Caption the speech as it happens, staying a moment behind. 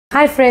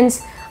Hi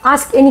friends,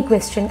 ask any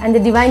question and the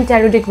Divine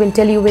Tarot deck will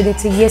tell you whether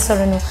it's a yes or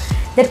a no.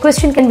 That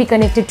question can be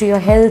connected to your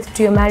health,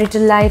 to your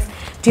marital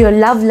life, to your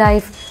love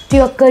life, to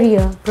your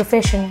career,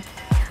 profession,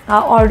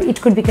 or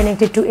it could be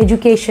connected to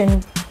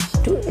education,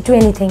 to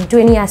anything, to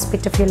any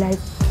aspect of your life.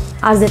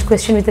 Ask that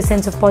question with a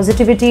sense of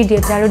positivity. Dear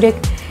Tarot deck,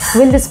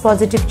 will this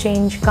positive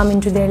change come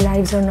into their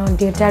lives or not?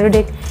 Dear Tarot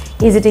deck,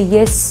 is it a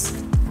yes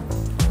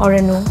or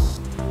a no?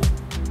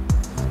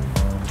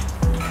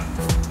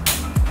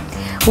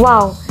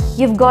 Wow,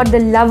 you've got the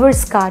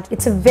Lover's card.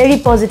 It's a very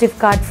positive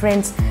card,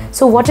 friends.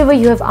 So whatever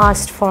you have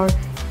asked for,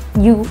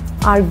 you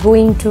are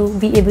going to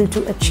be able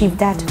to achieve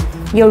that.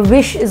 Your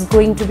wish is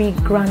going to be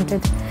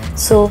granted.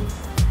 So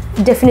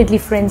definitely,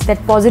 friends,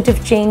 that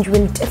positive change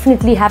will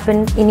definitely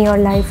happen in your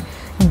life.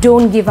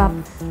 Don't give up.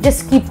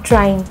 Just keep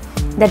trying.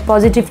 That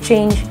positive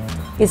change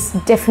is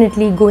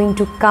definitely going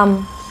to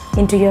come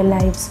into your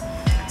lives.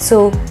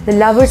 So the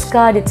Lover's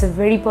card, it's a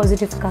very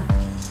positive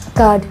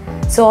card.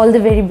 So all the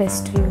very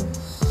best to you.